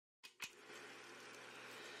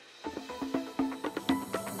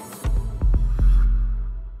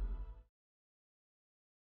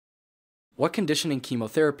What conditioning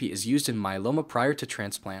chemotherapy is used in myeloma prior to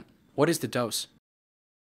transplant? What is the dose?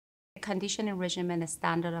 The conditioning regimen,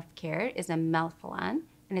 standard of care, is a Melphalan,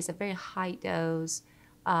 and it's a very high dose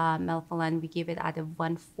Melphalan. We give it at a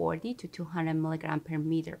 140 to 200 milligram per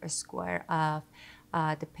meter square of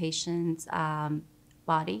the patient's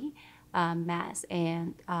body mass,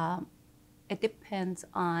 and it depends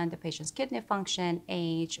on the patient's kidney function,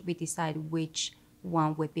 age. We decide which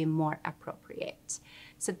one would be more appropriate.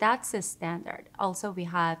 So that's the standard. Also, we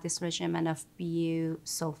have this regimen of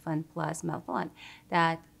busulfan plus Melphalan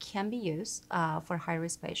that can be used for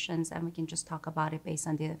high-risk patients, and we can just talk about it based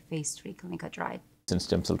on the phase 3 clinical trial.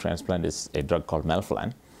 Stem cell transplant is a drug called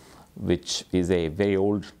Melphalan, which is a very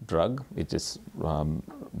old drug. It is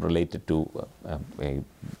related to a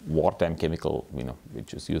wartime chemical,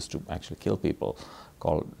 which was used to actually kill people,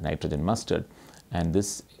 called nitrogen mustard. And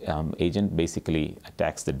this agent basically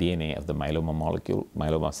attacks the DNA of the myeloma molecule,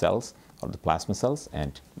 myeloma cells, or the plasma cells,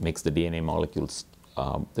 and makes the DNA molecules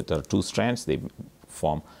that are two strands. They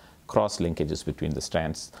form cross linkages between the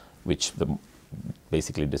strands, which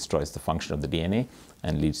basically destroys the function of the DNA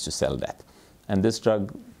and leads to cell death. And this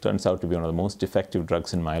drug turns out to be one of the most effective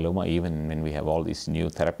drugs in myeloma. Even when we have all these new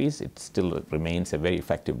therapies, it still remains a very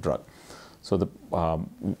effective drug. So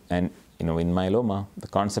in myeloma, the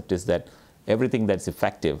concept is that everything that's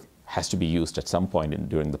effective has to be used at some point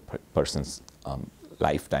during the person's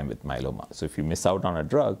lifetime with myeloma. So if you miss out on a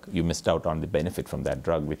drug, you missed out on the benefit from that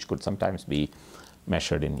drug, which could sometimes be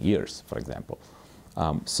measured in years, for example.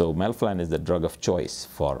 So Melphalan is the drug of choice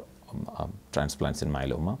for transplants in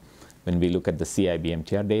myeloma. When we look at the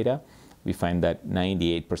CIBMTR data, we find that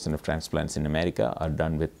 98% of transplants in America are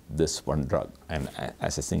done with this one drug and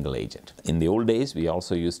as a single agent. In the old days, we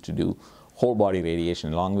also used to do whole body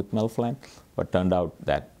radiation along with Melphalan, but turned out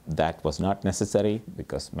that that was not necessary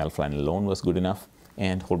because Melphalan alone was good enough,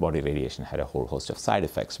 and whole body radiation had a whole host of side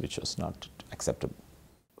effects which was not acceptable.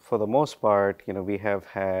 For the most part, we have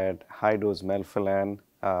had high-dose Melphalan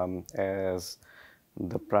as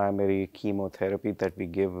the primary chemotherapy that we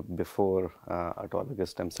give before autologous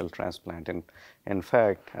stem cell transplant. And in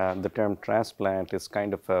fact, the term transplant is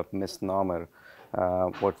kind of a misnomer.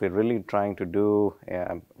 What we're really trying to do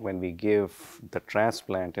when we give the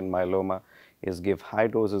transplant in myeloma is give high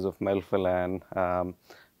doses of Melphalan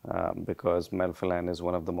because Melphalan is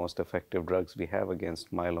one of the most effective drugs we have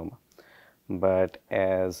against myeloma. But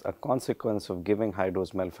as a consequence of giving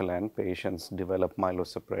high-dose Melphalan, patients develop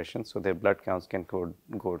myelosuppression, so their blood counts can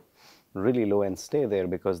go really low and stay there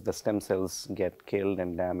because the stem cells get killed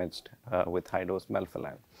and damaged with high-dose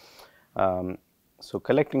Melphalan. So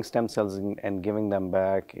collecting stem cells and giving them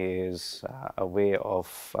back is a way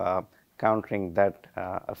of countering that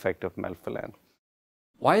effect of Melphalan.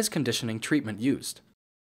 Why is conditioning treatment used?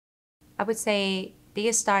 I would say they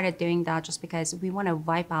started doing that just because we want to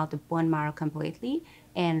wipe out the bone marrow completely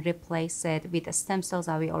and replace it with the stem cells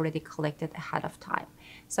that we already collected ahead of time.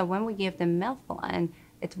 So when we give them Melphalan,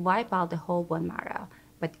 it wipes out the whole bone marrow.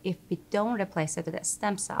 But if we don't replace it with a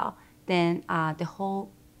stem cell, then the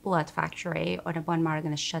whole blood factory or the bone marrow is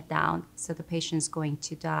going to shut down. So the patient's going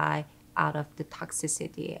to die out of the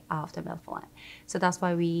toxicity of the Melphalan. So that's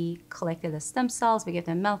why we collected the stem cells, we give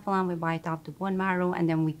them Melphalan, we wipe out the bone marrow, and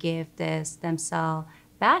then we give the stem cell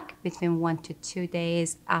back between 1 to 2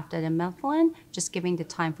 days after the Melphalan, just giving the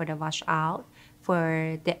time for the wash out,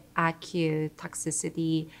 for the acute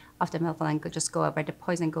toxicity of the Melphalan could just go away, the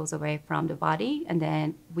poison goes away from the body, and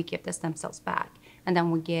then we give the stem cells back. And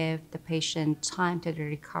then we give the patient time to the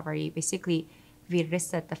recovery. Basically, we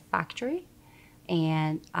reset the factory.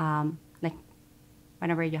 And like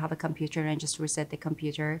whenever you have a computer and just reset the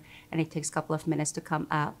computer and it takes a couple of minutes to come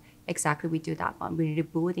up, exactly we do that one. We're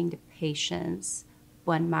rebooting the patient's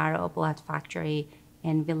bone marrow blood factory,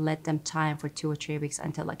 and we let them time for 2 or 3 weeks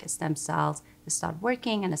until like stem cells start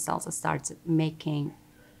working and the cells starts making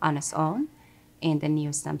on its own, and the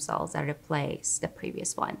new stem cells that replace the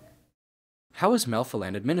previous one. How is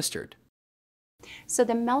Melphalan administered? So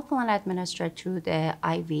the Melphalan administered through the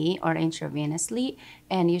IV or intravenously,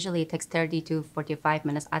 and usually it takes 30 to 45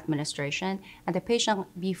 minutes administration. And the patient,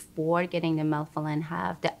 before getting the Melphalan,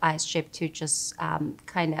 have the ice chip to just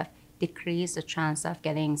kind of decrease the chance of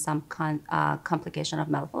getting some complication of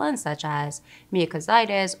Melphalan, such as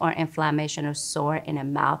mucositis or inflammation or sore in the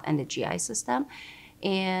mouth and the GI system.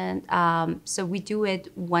 And so we do it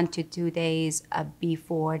 1 to 2 days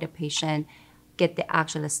before the patient get the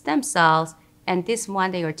actual stem cells. And this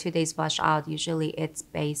 1 day or 2 days wash out, usually it's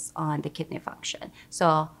based on the kidney function.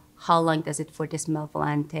 So how long does it for this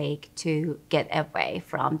Melphalan take to get away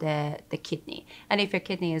from the kidney? And if your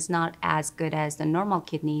kidney is not as good as the normal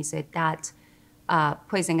kidney, so that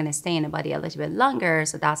poison going to stay in the body a little bit longer.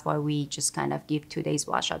 So that's why we just kind of give 2 days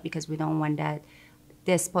washout, because we don't want that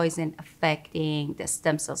this poison affecting the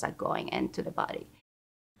stem cells that are going into the body.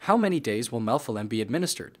 How many days will Melphalan be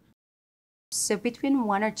administered? So between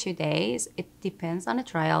 1 or 2 days, it depends on the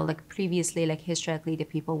trial. Like previously, like historically, the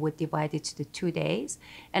people would divide it to the 2 days.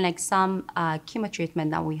 And like some chemo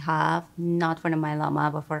treatment that we have, not for the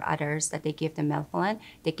myeloma, but for others that they give the Melphalan,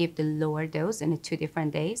 they give the lower dose in the 2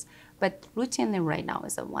 different days. But routinely right now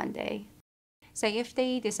is a 1 day. So if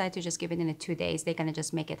they decide to just give it in the 2 days, they're gonna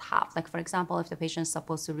just make it half. Like for example, if the patient is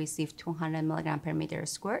supposed to receive 200 milligram per meter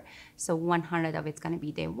squared, so 100 of it's gonna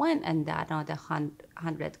be day 1, and that another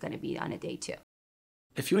 100 gonna be on a day 2.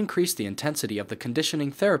 If you increase the intensity of the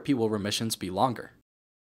conditioning therapy, will remissions be longer?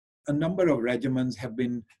 A number of regimens have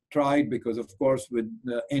been tried because, of course, with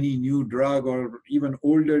any new drug or even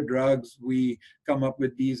older drugs, we come up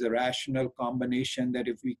with these irrational combination that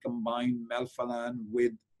if we combine Melphalan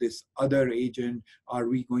with this other agent, are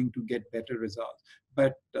we going to get better results?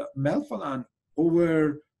 But Melphalan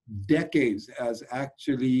over decades has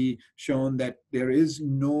actually shown that there is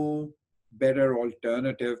no better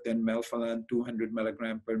alternative than Melphalan 200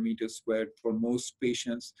 milligram per meter squared for most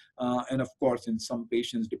patients. And of course, in some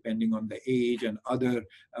patients, depending on the age and other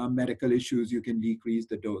medical issues, you can decrease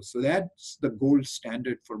the dose. So that's the gold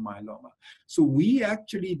standard for myeloma. So we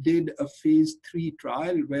actually did a phase 3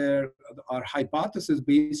 trial where our hypothesis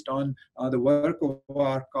based on the work of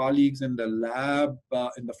our colleagues in the lab,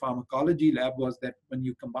 in the pharmacology lab, was that when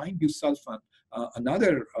you combine busulfan,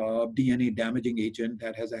 another DNA damaging agent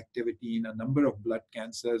that has activity in a number of blood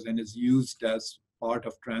cancers and is used as part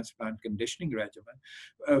of transplant conditioning regimen.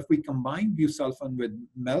 If we combine busulfan with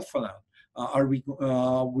Melphalan,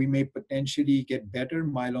 we may potentially get better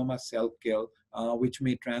myeloma cell kill, which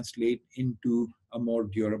may translate into a more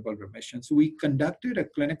durable remission. So we conducted a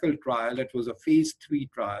clinical trial. It was a phase 3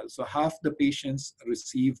 trial. So half the patients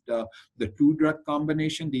received the 2-drug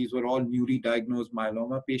combination. These were all newly diagnosed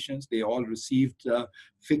myeloma patients. They all received a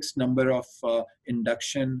fixed number of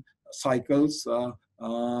induction cycles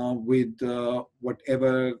with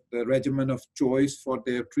whatever the regimen of choice for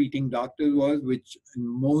their treating doctor was, which in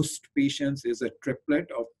most patients is a triplet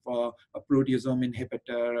of a proteasome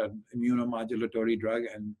inhibitor, an immunomodulatory drug,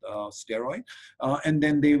 and steroid. And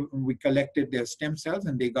then we collected their stem cells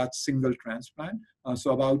and they got single transplant.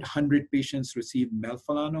 So about 100 patients received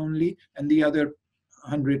Melphalan only, and the other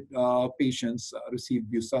 100 patients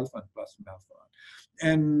received busulfan plus Melphalan.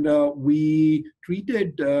 And we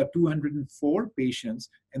treated 204 patients,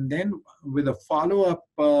 and then with a follow-up,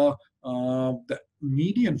 the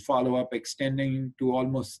median follow-up extending to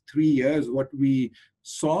almost 3 years, what we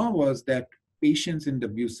saw was that patients in the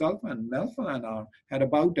busulfan Melphalan arm had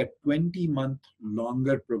about a 20-month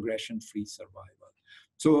longer progression-free survival.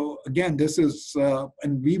 So again, this is,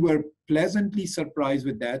 and we were pleasantly surprised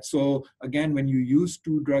with that. So again, when you use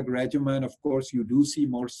 2-drug regimen, of course, you do see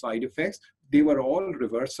more side effects. They were all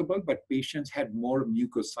reversible, but patients had more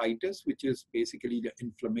mucositis, which is basically the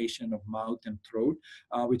inflammation of mouth and throat,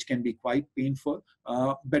 which can be quite painful,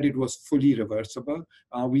 but it was fully reversible.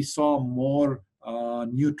 We saw more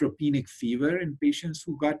neutropenic fever in patients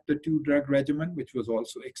who got the 2-drug regimen, which was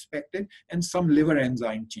also expected, and some liver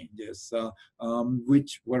enzyme changes,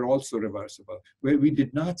 which were also reversible. Where we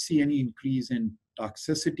did not see any increase in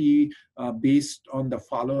toxicity based on the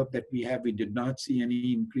follow-up that we have. We did not see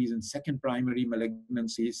any increase in second primary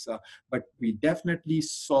malignancies, but we definitely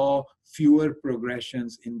saw fewer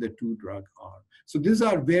progressions in the 2-drug arm. So these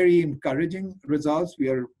are very encouraging results. We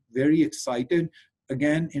are very excited.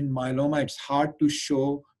 Again, in myeloma, it's hard to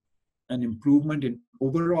show an improvement in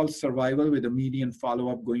overall survival with a median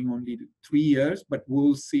follow-up going only 3 years, but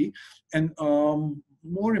we'll see. And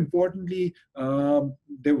more importantly,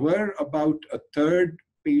 there were about a third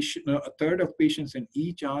of patients in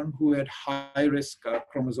each arm who had high-risk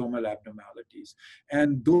chromosomal abnormalities.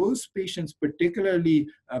 And those patients particularly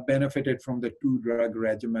benefited from the 2-drug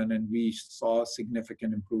regimen, and we saw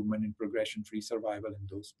significant improvement in progression-free survival in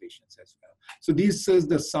those patients as well. So this is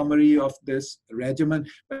the summary of this regimen.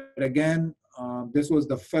 But again, this was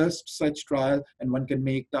the first such trial, and one can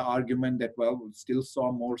make the argument that, well, we still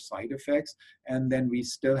saw more side effects, and then we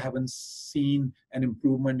still haven't seen an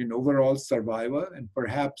improvement in overall survival, and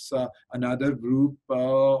perhaps another group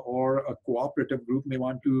or a cooperative group may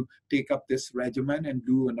want to take up this regimen and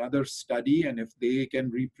do another study, and if they can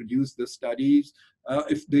reproduce the studies,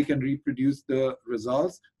 if they can reproduce the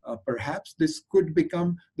results, perhaps this could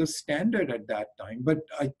become the standard at that time. But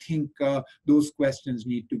I think those questions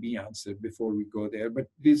need to be answered before we go there. But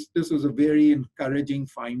this was a very encouraging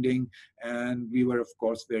finding, and we were, of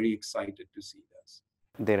course, very excited to see this.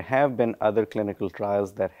 There have been other clinical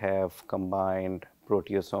trials that have combined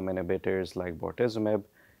proteasome inhibitors like bortezomib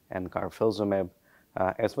and carfilzomib,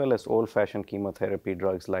 as well as old-fashioned chemotherapy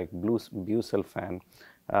drugs like busulfan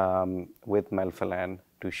with melphalan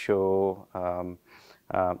to show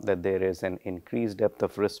that there is an increased depth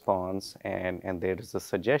of response, and there is a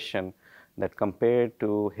suggestion that compared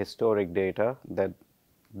to historic data that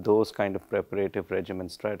those kind of preparative regimen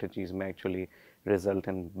strategies may actually result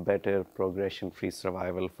in better progression-free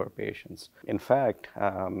survival for patients. In fact,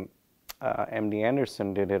 MD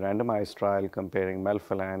Anderson did a randomized trial comparing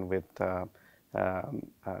melphalan with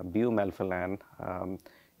bumelphalan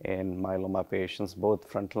in myeloma patients, both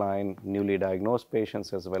frontline newly diagnosed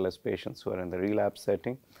patients as well as patients who are in the relapse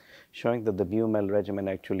setting, showing that the bumel regimen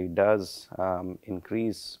actually does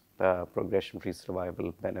increase progression-free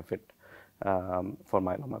survival benefit for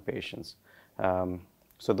myeloma patients.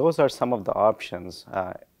 So those are some of the options.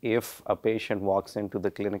 If a patient walks into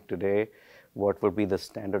the clinic today, what would be the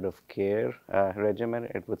standard of care regimen?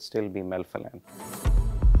 It would still be melphalan.